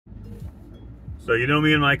So you know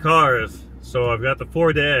me and my cars. So I've got the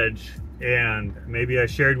Ford Edge, and maybe I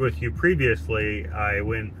shared with you previously, I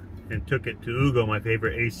went and took it to Ugo, my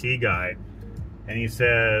favorite AC guy, and he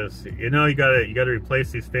says, you know, you gotta replace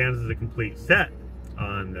these fans as a complete set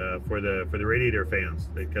on for the radiator fans,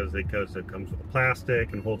 because it comes with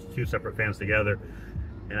plastic and holds two separate fans together.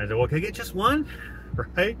 And I said, well, can I get just one?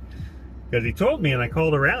 Right? Because he told me, and I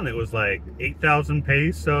called around, it was like 8,000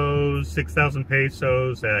 pesos, 6,000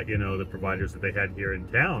 pesos at, you know, the providers that they had here in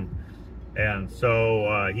town. And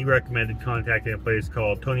so he recommended contacting a place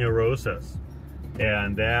called Tonio Rosas.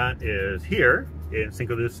 And that is here in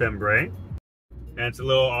Cinco de Diciembre. And it's a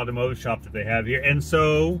little automotive shop that they have here. And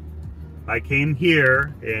so I came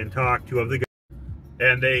here and talked to the guys.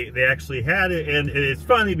 And they actually had it. And it's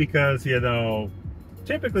funny because, you know,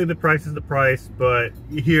 typically the price is the price. But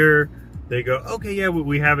here they go, okay, yeah,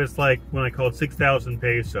 we have it's like when I called 6,000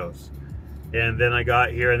 pesos. And then I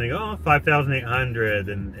got here and they go, oh, 5,800.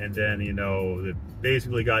 And then, you know, it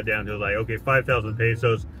basically got down to like, okay, 5,000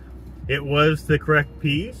 pesos. It was the correct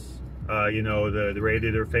piece, you know, the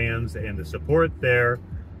radiator fans and the support there.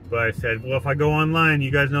 But I said, well, if I go online,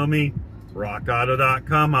 you guys know me,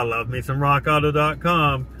 RockAuto.com. I love me some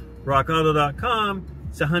RockAuto.com. RockAuto.com,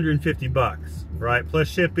 it's 150 bucks, right? Plus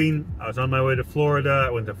shipping. I was on my way to Florida.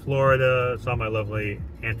 I went to Florida, saw my lovely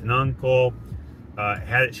aunt and uncle.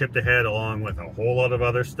 Had it shipped ahead along with a whole lot of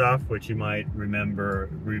other stuff, which you might remember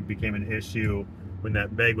became an issue when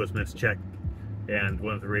that bag was mischecked, and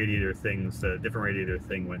one of the radiator things, a different radiator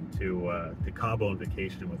thing, went to Cabo on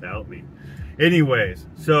vacation without me. Anyways,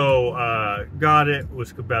 so got it,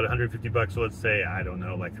 was about 150 bucks, so let's say, I don't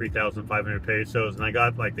know, like 3,500 pesos, and I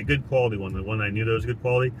got like the good quality one, the one I knew that was good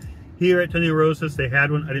quality. Here at Tonio Rosas, they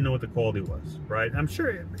had one. I didn't know what the quality was, right? I'm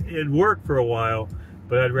sure it worked for a while,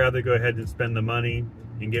 but I'd rather go ahead and spend the money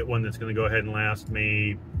and get one that's going to go ahead and last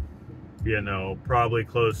me, you know, probably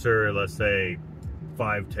closer, let's say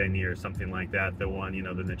 5-10 years, something like that. The one, you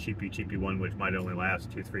know, than the cheapy one, which might only last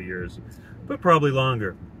 2-3 years, but probably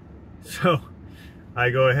longer. So I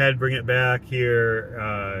go ahead, bring it back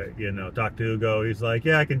here, you know, talk to Ugo. He's like,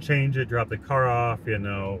 yeah, I can change it, drop the car off, you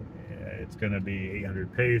know, it's going to be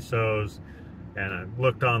 800 pesos. And I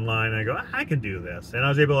looked online, and I go, I can do this. And I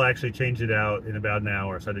was able to actually change it out in about an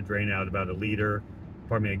hour. So I had to drain out about a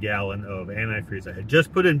gallon of antifreeze I had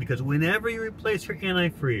just put in, because whenever you replace your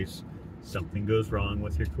antifreeze, something goes wrong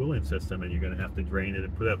with your cooling system, and you're going to have to drain it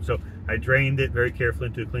and put it up. So I drained it very carefully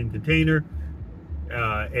into a clean container,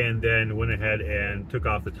 and then went ahead and took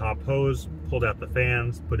off the top hose, pulled out the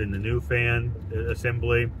fans, put in the new fan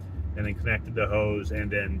assembly, and then connected the hose, and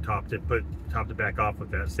then topped it back off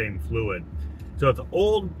with that same fluid. So if the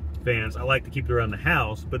old fans, I like to keep it around the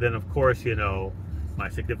house, but then of course, you know, my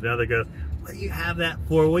significant other goes, what do you have that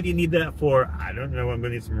for? What do you need that for? I don't know. I'm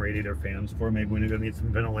going to need some radiator fans for. Maybe we're going to need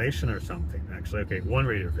some ventilation or something. Actually, okay, one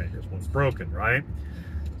radiator fan, this one's broken, right?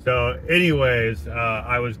 So anyways,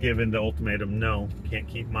 I was given the ultimatum, no, can't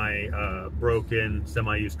keep my broken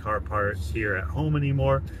semi-used car parts here at home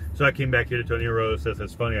anymore. So I came back here to Tonio Rosas.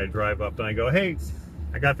 It's funny, I drive up and I go, hey,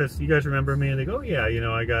 I got this, you guys remember me? And they go, oh, yeah, you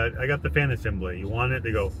know, I got the fan assembly. You want it?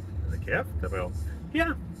 They go, the gift? I go,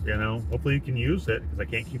 yeah, you know, hopefully you can use it, because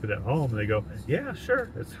I can't keep it at home. And they go, yeah, sure.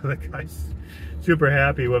 And so the guy's super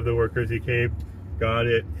happy with the workers. He came, got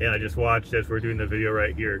it, and I just watched as we're doing the video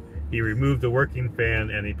right here. He removed the working fan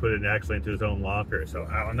and he put it actually into his own locker. So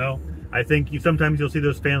I don't know. I think sometimes you'll see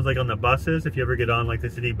those fans like on the buses. If you ever get on like the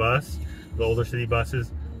city bus, the older city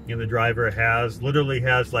buses, and the driver literally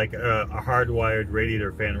has like a hardwired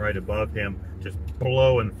radiator fan right above him, just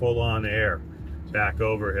blowing full on air back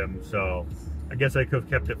over him. So I guess I could have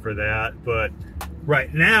kept it for that. But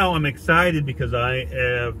right now I'm excited because I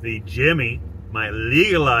have the Jimmy, my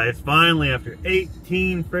legalized, finally after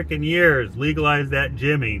 18 freaking years, legalized that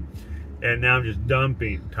Jimmy. And now I'm just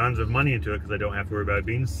dumping tons of money into it because I don't have to worry about it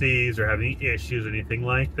being seized or having any issues or anything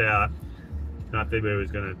like that. Not that anybody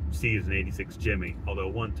was going to seize an 86 Jimmy, although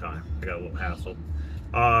one time I got a little hassled.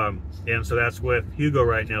 And so that's with Hugo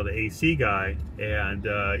right now, the AC guy, and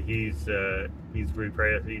he's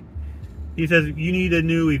very, he says you need a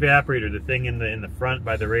new evaporator, the thing in the front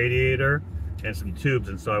by the radiator, and some tubes.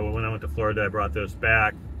 And so when I went to Florida, I brought those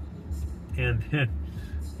back, and then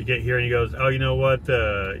you get here and he goes, oh, you know what,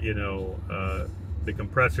 you know, the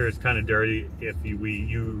compressor is kind of dirty. If you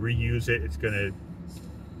reuse it, it's going to,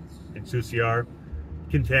 in CCR,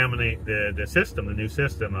 contaminate the system, the new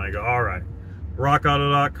system. And I go, all right,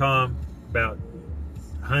 RockAuto.com, about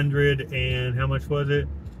 100 and how much was it?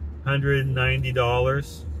 $190,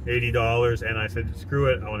 $80, and I said, screw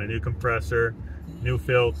it, I want a new compressor, new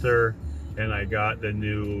filter, and I got the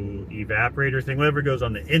new evaporator thing, whatever goes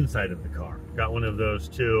on the inside of the car. Got one of those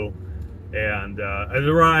too, and it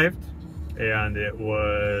arrived, and it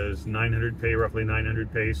was roughly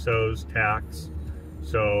 900 pesos tax.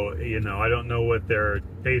 So, you know, I don't know what their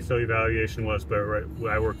peso evaluation was, but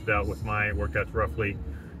I worked out with mine, it worked out to roughly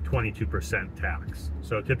 22% tax.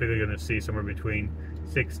 So typically you're going to see somewhere between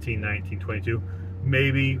 16, 19, 22.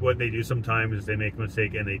 Maybe what they do sometimes is they make a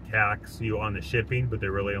mistake and they tax you on the shipping, but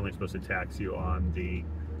they're really only supposed to tax you on the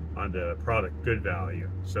product good value.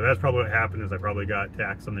 So that's probably what happened, is I probably got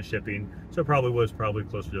taxed on the shipping. So it probably was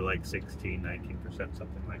closer to like 16, 19%,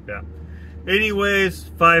 something like that. Anyways,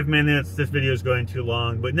 5 minutes. This video is going too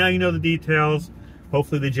long, but now you know the details.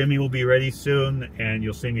 Hopefully the Jimmy will be ready soon, and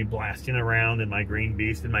you'll see me blasting around in my green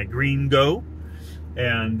beast, in my green go.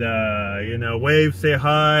 And, you know, wave, say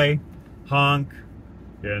hi, honk,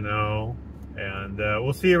 you know, and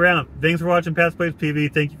we'll see you around. Thanks for watching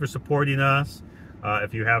PatsPlatesPv. Thank you for supporting us.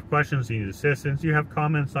 If you have questions, you need assistance, you have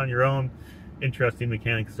comments on your own interesting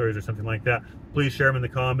mechanic stories or something like that, please share them in the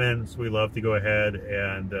comments. We love to go ahead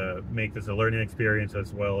and make this a learning experience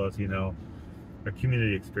as well as, you know, a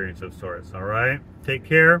community experience of sorts. All right, take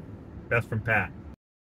care. Best from Pat.